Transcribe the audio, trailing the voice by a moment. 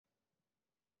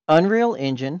Unreal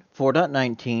Engine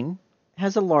 4.19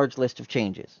 has a large list of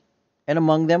changes, and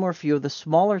among them are a few of the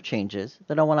smaller changes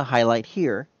that I want to highlight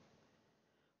here.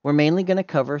 We're mainly going to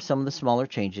cover some of the smaller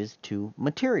changes to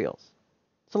materials.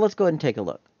 So let's go ahead and take a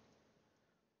look.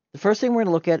 The first thing we're going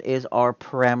to look at is our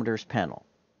parameters panel.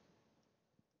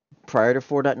 Prior to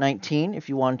 4.19, if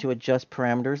you wanted to adjust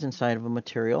parameters inside of a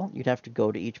material, you'd have to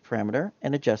go to each parameter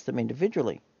and adjust them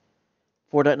individually.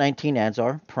 4.19 adds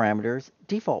our parameters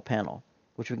default panel,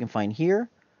 which we can find here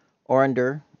or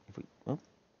under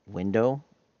Window,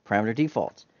 Parameter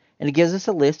Defaults. And it gives us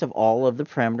a list of all of the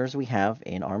parameters we have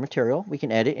in our material. We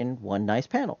can edit in one nice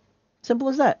panel. Simple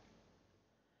as that.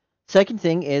 Second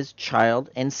thing is child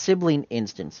and sibling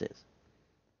instances.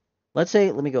 Let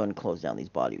me go ahead and close down these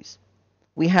bodies.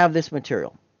 We have this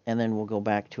material, and then we'll go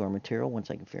back to our material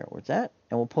once I can figure out where it's at,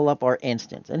 and we'll pull up our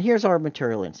instance. And here's our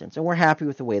material instance, and we're happy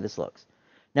with the way this looks.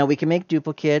 Now we can make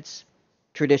duplicates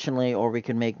traditionally, or we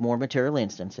can make more material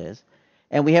instances,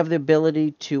 and we have the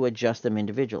ability to adjust them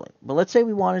individually. But let's say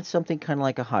we wanted something kind of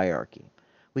like a hierarchy.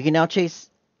 We can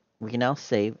now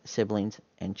save siblings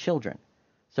and children.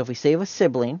 So if we save a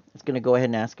sibling, it's going to go ahead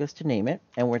and ask us to name it,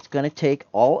 and it's going to take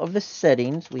all of the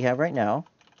settings we have right now.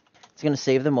 It's going to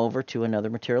save them over to another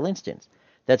material instance.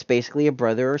 That's basically a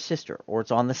brother or sister, or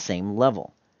it's on the same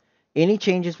level. Any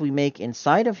changes we make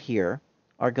inside of here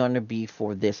are going to be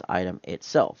for this item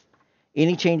itself.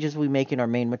 Any changes we make in our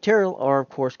main material are, of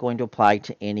course, going to apply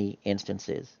to any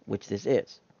instances, which this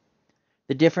is.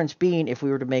 The difference being, if we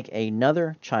were to make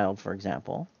another child, for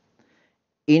example,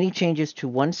 any changes to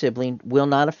one sibling will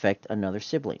not affect another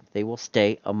sibling. They will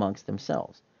stay amongst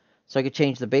themselves. So I could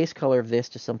change the base color of this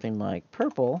to something like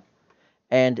purple,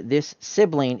 and this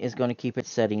sibling is going to keep its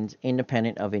settings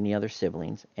independent of any other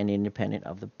siblings and independent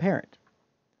of the parent.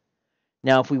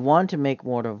 Now, if we want to make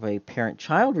more of a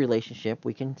parent-child relationship,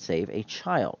 we can save a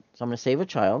child. So I'm going to save a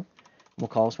child. We'll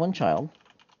call this one child.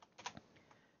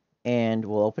 And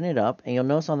we'll open it up. And you'll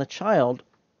notice on the child,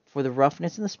 for the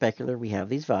roughness and the specular, we have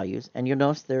these values. And you'll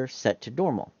notice they're set to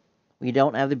normal. We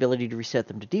don't have the ability to reset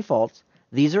them to defaults.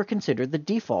 These are considered the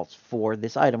defaults for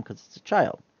this item because it's a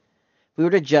child. If we were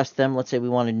to adjust them, let's say we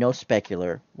wanted no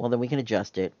specular, well, then we can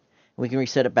adjust it. And we can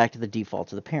reset it back to the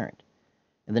defaults of the parent.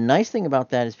 And the nice thing about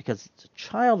that is because it's a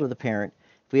child of the parent,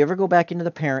 if we ever go back into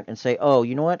the parent and say, oh,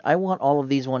 you know what, I want all of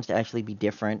these ones to actually be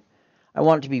different. I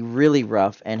want it to be really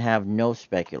rough and have no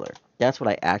specular. That's what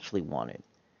I actually wanted.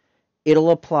 It'll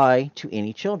apply to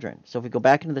any children. So if we go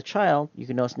back into the child, you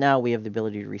can notice now we have the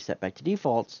ability to reset back to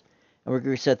defaults. And we're going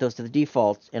to reset those to the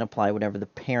defaults and apply whatever the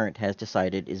parent has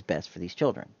decided is best for these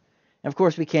children. And of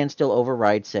course, we can still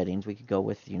override settings. We could go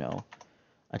with,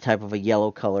 a type of a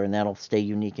yellow color, and that'll stay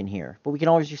unique in here. But we can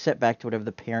always reset back to whatever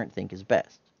the parent think is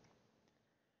best.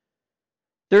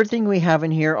 Third thing we have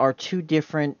in here are two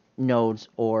different nodes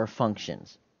or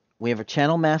functions. We have a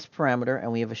channel mask parameter,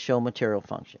 and we have a show material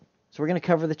function. So we're going to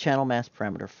cover the channel mask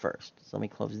parameter first. So let me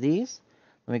close these.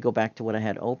 Let me go back to what I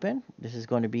had open. This is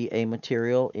going to be a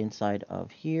material inside of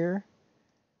here.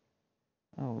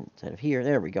 Oh, inside of here.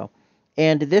 There we go.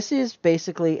 And this is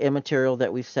basically a material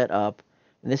that we've set up.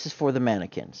 And this is for the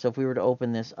mannequin. So if we were to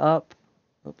open this up,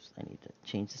 oops, I need to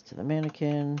change this to the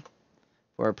mannequin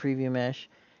for our preview mesh.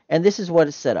 And this is what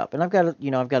it's set up. And I've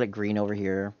got it green over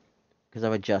here because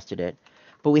I've adjusted it.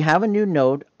 But we have a new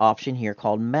node option here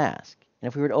called mask. And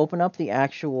if we were to open up the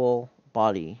actual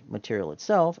body material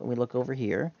itself, and we look over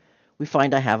here, we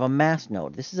find I have a mask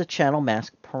node. This is a channel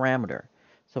mask parameter.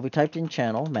 So if we typed in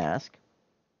channel mask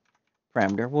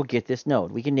parameter, we'll get this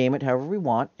node. We can name it however we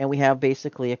want, and we have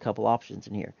basically a couple options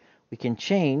in here. We can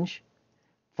change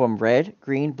from red,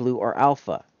 green, blue, or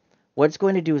alpha. What it's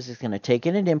going to do is it's going to take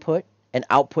in an input and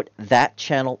output that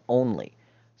channel only.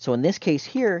 So in this case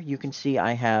here, you can see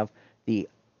I have the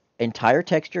entire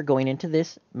texture going into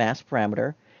this mask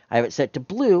parameter. I have it set to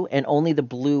blue, and only the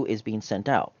blue is being sent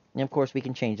out. And of course, we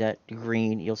can change that to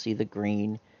green. You'll see the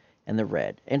green and the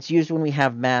red. And it's used when we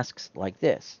have masks like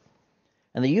this.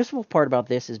 And the useful part about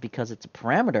this is because it's a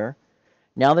parameter,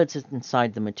 now that it's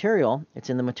inside the material, it's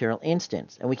in the material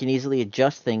instance. And we can easily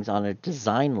adjust things on a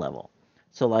design level.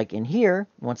 So like in here,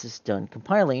 once it's done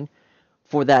compiling,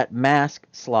 for that mask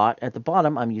slot at the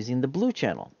bottom, I'm using the blue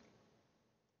channel.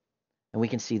 And we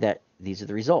can see that these are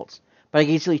the results. But I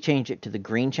can easily change it to the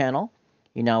green channel.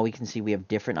 Now we can see we have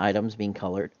different items being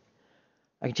colored.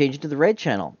 I can change it to the red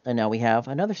channel, and now we have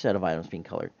another set of items being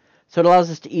colored. So it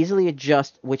allows us to easily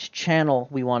adjust which channel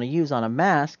we want to use on a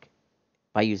mask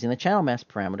by using the channel mask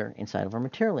parameter inside of our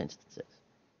material instances.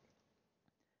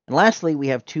 And lastly, we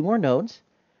have two more nodes.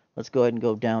 Let's go ahead and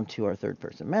go down to our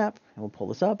third-person map, and we'll pull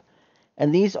this up.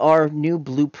 And these are new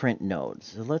blueprint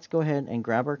nodes. So let's go ahead and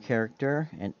grab our character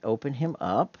and open him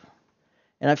up.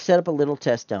 And I've set up a little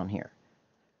test down here.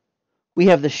 We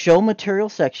have the show material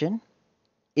section,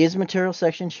 is material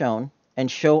section shown, and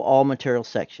show all material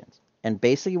sections. And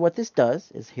basically what this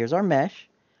does is, here's our mesh.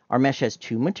 Our mesh has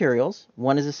two materials.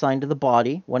 One is assigned to the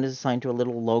body. One is assigned to a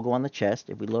little logo on the chest.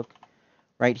 If we look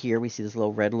right here, we see this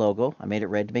little red logo. I made it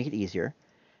red to make it easier.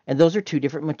 And those are two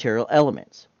different material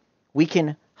elements. We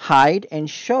can hide and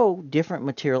show different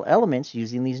material elements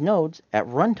using these nodes at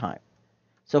runtime.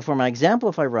 So for my example,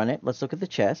 if I run it, let's look at the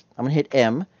chest. I'm going to hit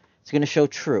M. It's going to show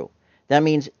true. That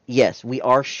means, yes, we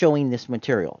are showing this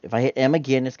material. If I hit M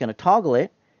again, it's going to toggle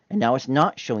it, and now it's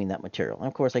not showing that material. And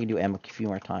of course, I can do M a few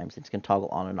more times. It's going to toggle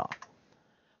on and off.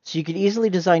 So you could easily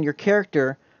design your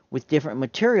character with different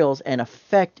materials and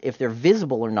affect if they're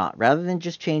visible or not. Rather than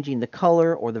just changing the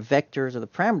color or the vectors or the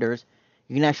parameters,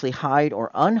 you can actually hide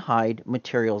or unhide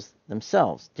materials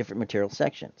themselves, different material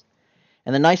sections.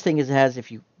 And the nice thing is it has,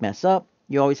 if you mess up,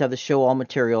 you always have the show all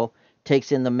material,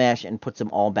 takes in the mesh, and puts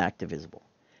them all back to visible.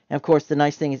 And of course, the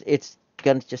nice thing is it's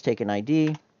going to just take an ID,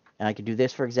 and I could do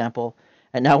this, for example.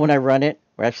 And now when I run it,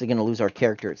 we're actually going to lose our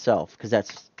character itself, because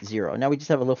that's 0. Now we just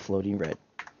have a little floating red.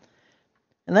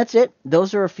 And that's it.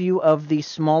 Those are a few of the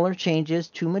smaller changes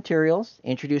to materials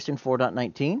introduced in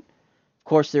 4.19. Of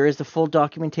course, there is the full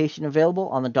documentation available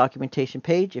on the documentation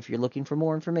page if you're looking for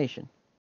more information.